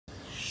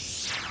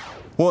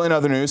Well, in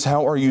other news,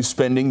 how are you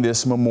spending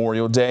this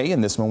Memorial Day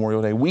and this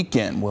Memorial Day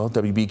weekend? Well,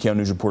 WBKO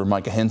News reporter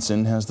Micah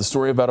Henson has the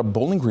story about a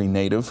Bowling Green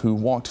native who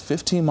walked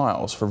 15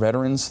 miles for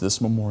veterans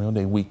this Memorial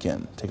Day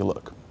weekend. Take a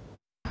look.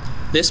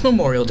 This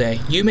Memorial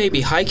Day, you may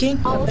be hiking,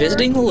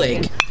 visiting the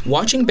lake,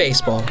 watching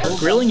baseball,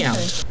 grilling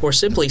out, or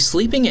simply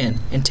sleeping in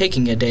and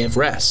taking a day of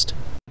rest.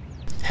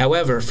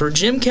 However, for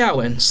Jim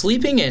Cowan,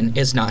 sleeping in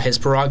is not his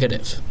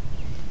prerogative.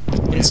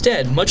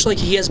 Instead, much like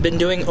he has been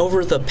doing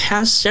over the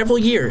past several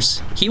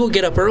years, he will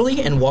get up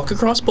early and walk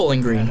across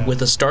Bowling Green with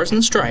the stars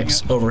and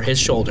stripes over his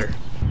shoulder.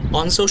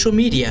 On social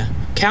media,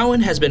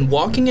 Cowan has been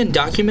walking and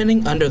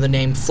documenting under the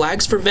name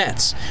Flags for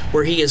Vets,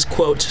 where he is,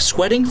 quote,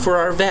 sweating for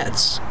our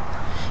vets.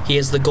 He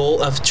has the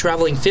goal of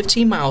traveling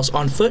 15 miles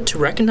on foot to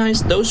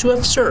recognize those who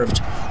have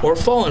served or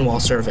fallen while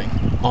serving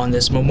on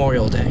this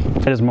Memorial Day.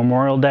 It is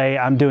Memorial Day.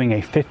 I'm doing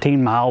a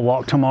 15-mile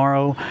walk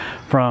tomorrow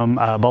from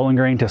Bowling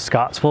Green to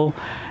Scottsville,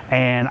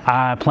 and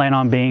I plan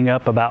on being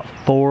up about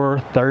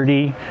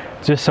 4:30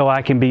 just so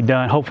I can be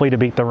done, hopefully to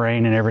beat the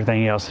rain and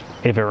everything else.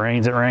 If it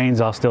rains, it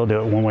rains. I'll still do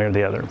it one way or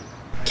the other.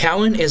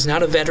 Cowan is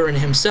not a veteran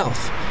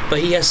himself, but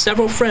he has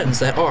several friends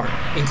that are,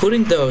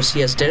 including those he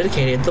has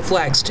dedicated the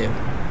flags to.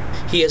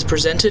 He has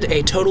presented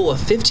a total of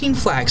 15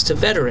 flags to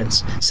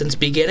veterans since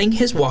beginning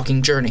his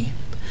walking journey,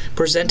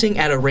 presenting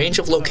at a range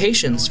of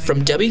locations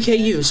from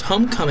WKU's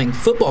homecoming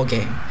football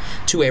game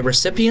to a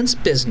recipient's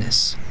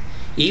business.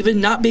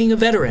 Even not being a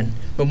veteran,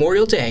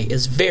 Memorial Day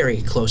is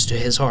very close to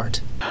his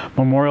heart.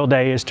 Memorial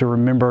Day is to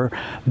remember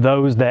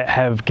those that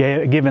have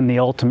given the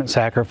ultimate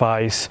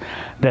sacrifice,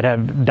 that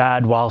have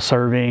died while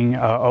serving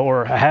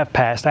or have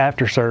passed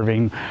after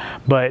serving,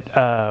 but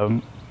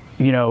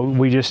you know,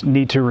 we just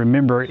need to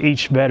remember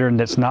each veteran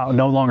that's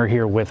no longer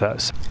here with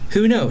us.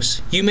 Who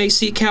knows, you may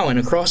see Cowan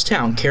across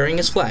town carrying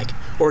his flag,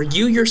 or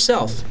you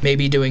yourself may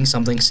be doing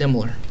something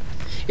similar.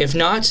 If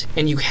not,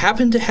 and you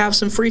happen to have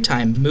some free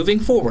time moving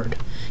forward,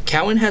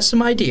 Cowan has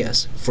some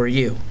ideas for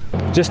you.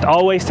 Just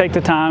always take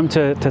the time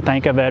to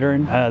thank a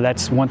veteran.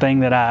 That's one thing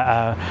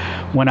that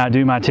when I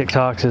do my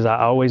TikToks, is I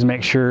always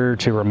make sure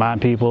to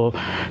remind people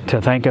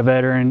to thank a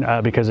veteran,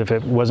 because if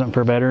it wasn't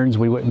for veterans,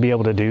 we wouldn't be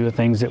able to do the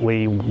things that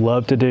we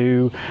love to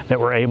do, that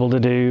we're able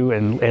to do,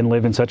 and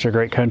live in such a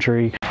great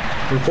country.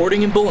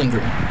 Reporting in Bowling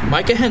Green,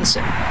 Micah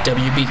Henson,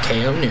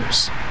 WBKO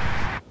News.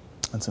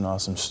 That's an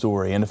awesome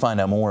story. And to find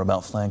out more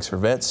about Flags for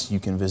Vets, you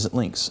can visit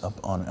links up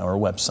on our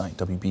website,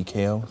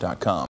 WBKO.com.